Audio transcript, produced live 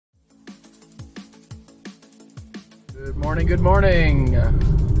Good morning, good morning.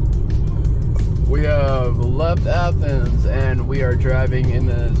 We have left Athens and we are driving in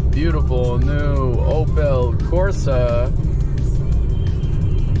this beautiful new Opel Corsa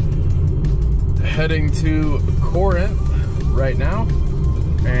heading to Corinth right now,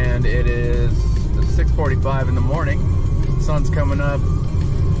 and it is 6:45 in the morning. Sun's coming up,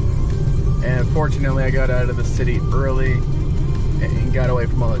 and fortunately I got out of the city early and got away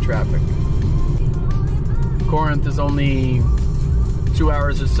from all the traffic. Corinth is only 2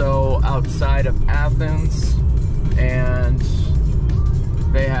 hours or so outside of Athens, and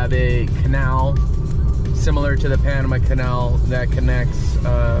they have a canal similar to the Panama Canal that connects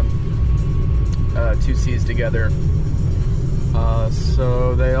two seas together.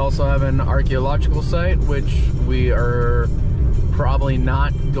 So they also have an archaeological site, which we are probably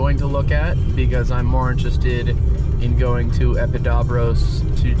not going to look at because I'm more interested in going to Epidavros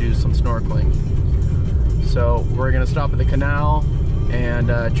to do some snorkeling. So we're gonna stop at the canal and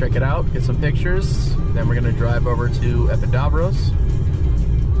check it out, get some pictures. Then we're gonna drive over to Epidavros,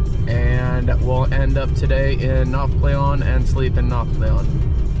 and we'll end up today in Nafplion and sleep in Nafplion.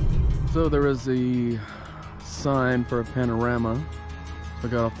 So there was a sign for a panorama. So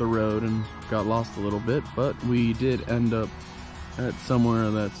I got off the road and got lost a little bit, but we did end up at somewhere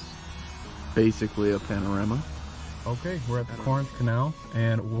that's basically a panorama. Okay, we're at the Corinth Canal,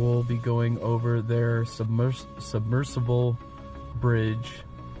 and we'll be going over their submersible bridge,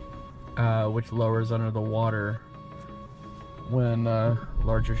 which lowers under the water when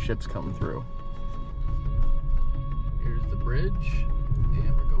larger ships come through. Here's the bridge,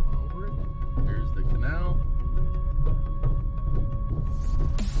 and we're going over it. There's the canal.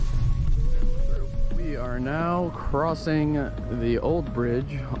 We are now crossing the old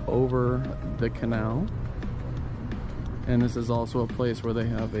bridge over the canal. And this is also a place where they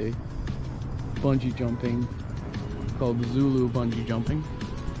have a bungee jumping called Zulu bungee jumping.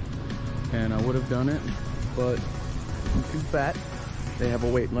 And I would have done it, but I'm too fat. They have a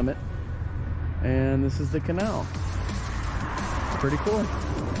weight limit. And this is the canal. Pretty cool.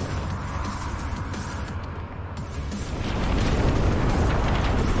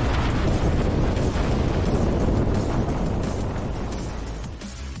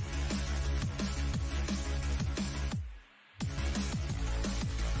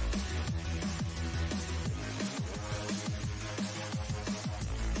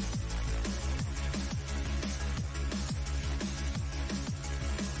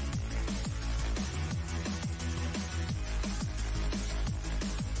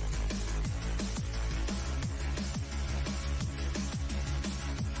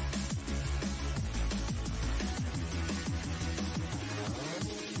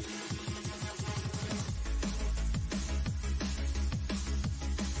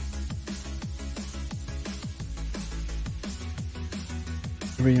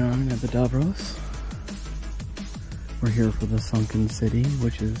 Here we are in Epidavros. We're here for the sunken city,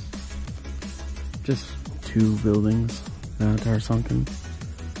 which is just two buildings that are sunken.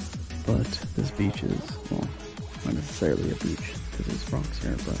 But this beach is, well, not necessarily a beach because there's rocks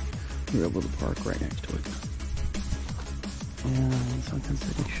here, but we're able to park right next to it. And sunken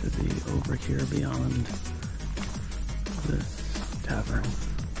city should be over here beyond this tavern.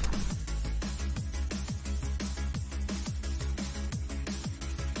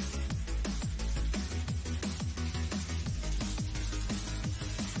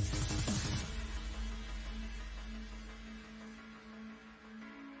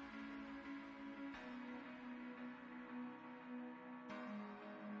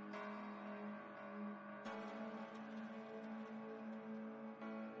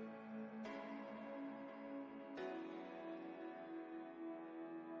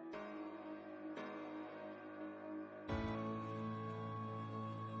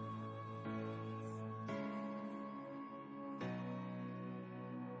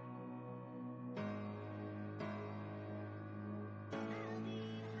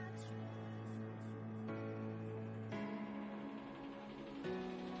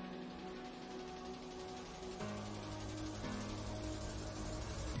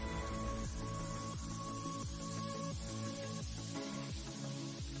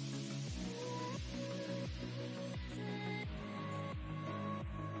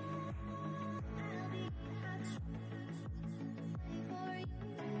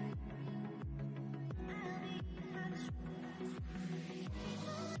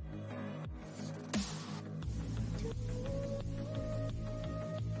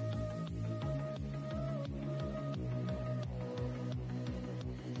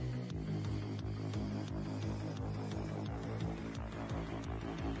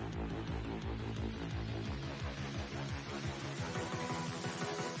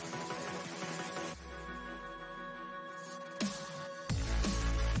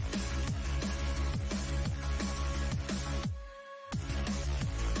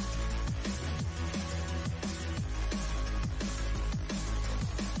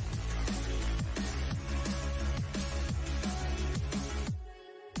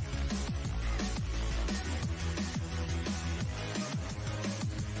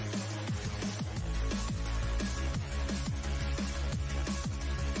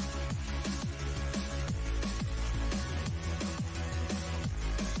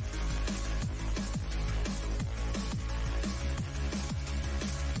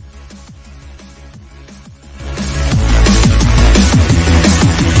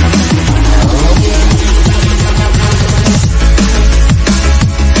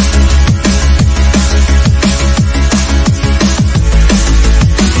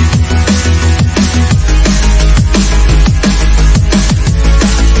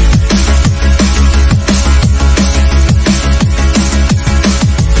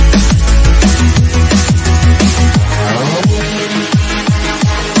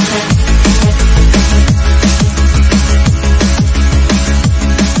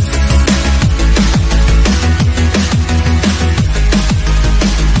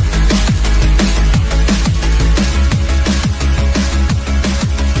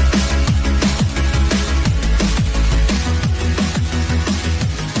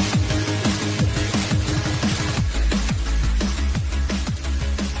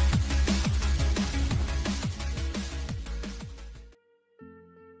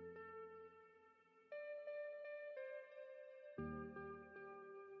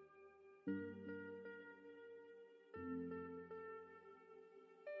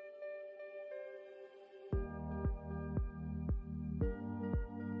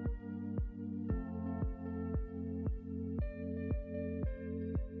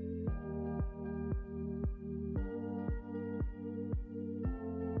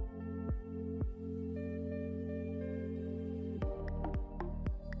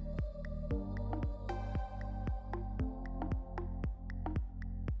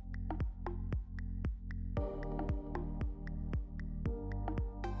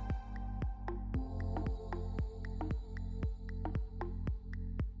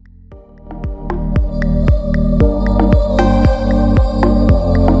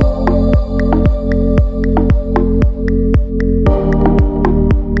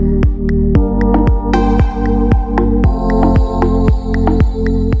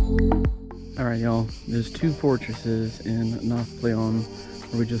 y'all, there's two fortresses in Nafplion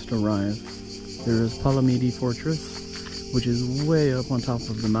where we just arrived. There's Palamidi Fortress, which is way up on top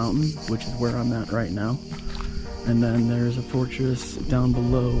of the mountain, which is where I'm at right now. And then there's a fortress down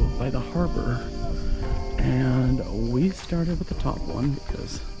below by the harbor. And we started with the top one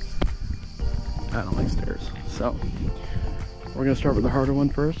because I don't like stairs. So we're gonna start with the harder one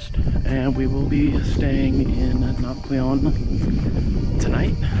first, and we will be staying in Nafplion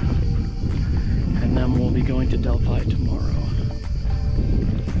tonight, and then we'll be going to Delphi tomorrow.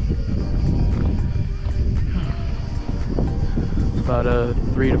 It's about a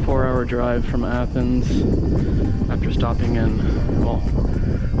 3 to 4 hour drive from Athens after stopping in, well,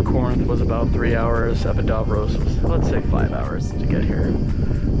 Corinth was about 3 hours, Epidavros was, let's say 5 hours to get here,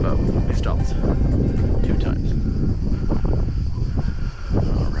 but we stopped 2 times.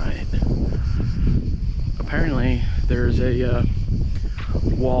 Alright. Apparently there's a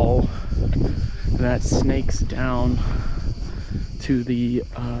wall that snakes down to the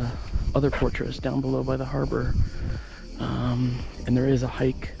other fortress down below by the harbor. And there is a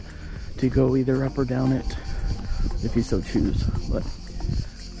hike to go either up or down it if you so choose, but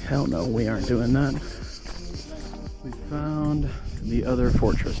hell no, we aren't doing that. We found the other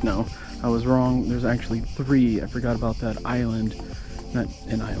fortress. No, I was wrong. There's actually 3. I forgot about that island. Not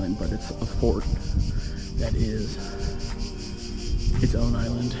an island, but it's a fort that is its own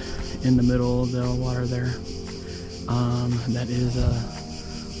island in the middle of the water there. That is a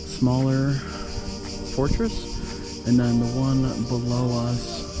smaller fortress, and then the one below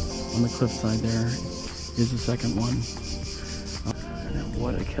us on the cliffside there is the second one. And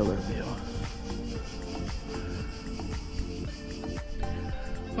what a killer view.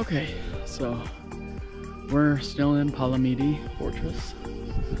 Okay, so we're still in Palamidi Fortress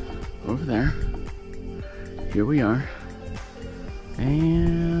over there. Here we are,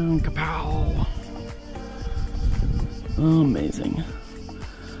 and kapow! Amazing.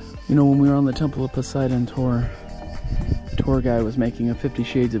 You know, when we were on the Temple of Poseidon tour, the tour guy was making a 50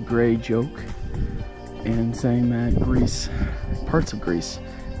 Shades of Grey joke and saying that Greece, parts of Greece,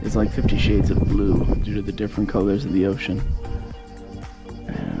 is like 50 Shades of Blue due to the different colors of the ocean.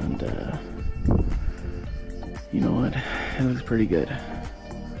 And you know what? It looks pretty good.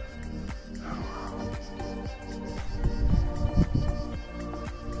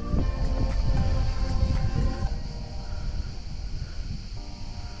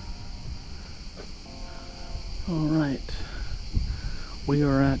 Alright, we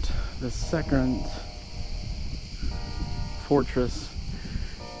are at the second fortress.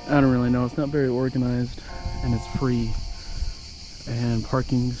 I don't really know, it's not very organized, and it's free, and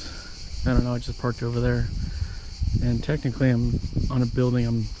parking's, I don't know, I just parked over there, and technically I'm on a building,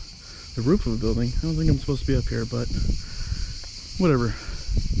 I'm the roof of a building. I don't think I'm supposed to be up here, but whatever.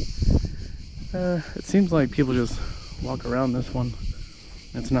 It seems like people just walk around this one.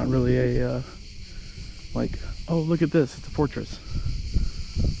 It's not really a like, oh, look at this, it's a fortress.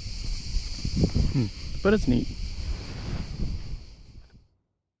 But it's neat.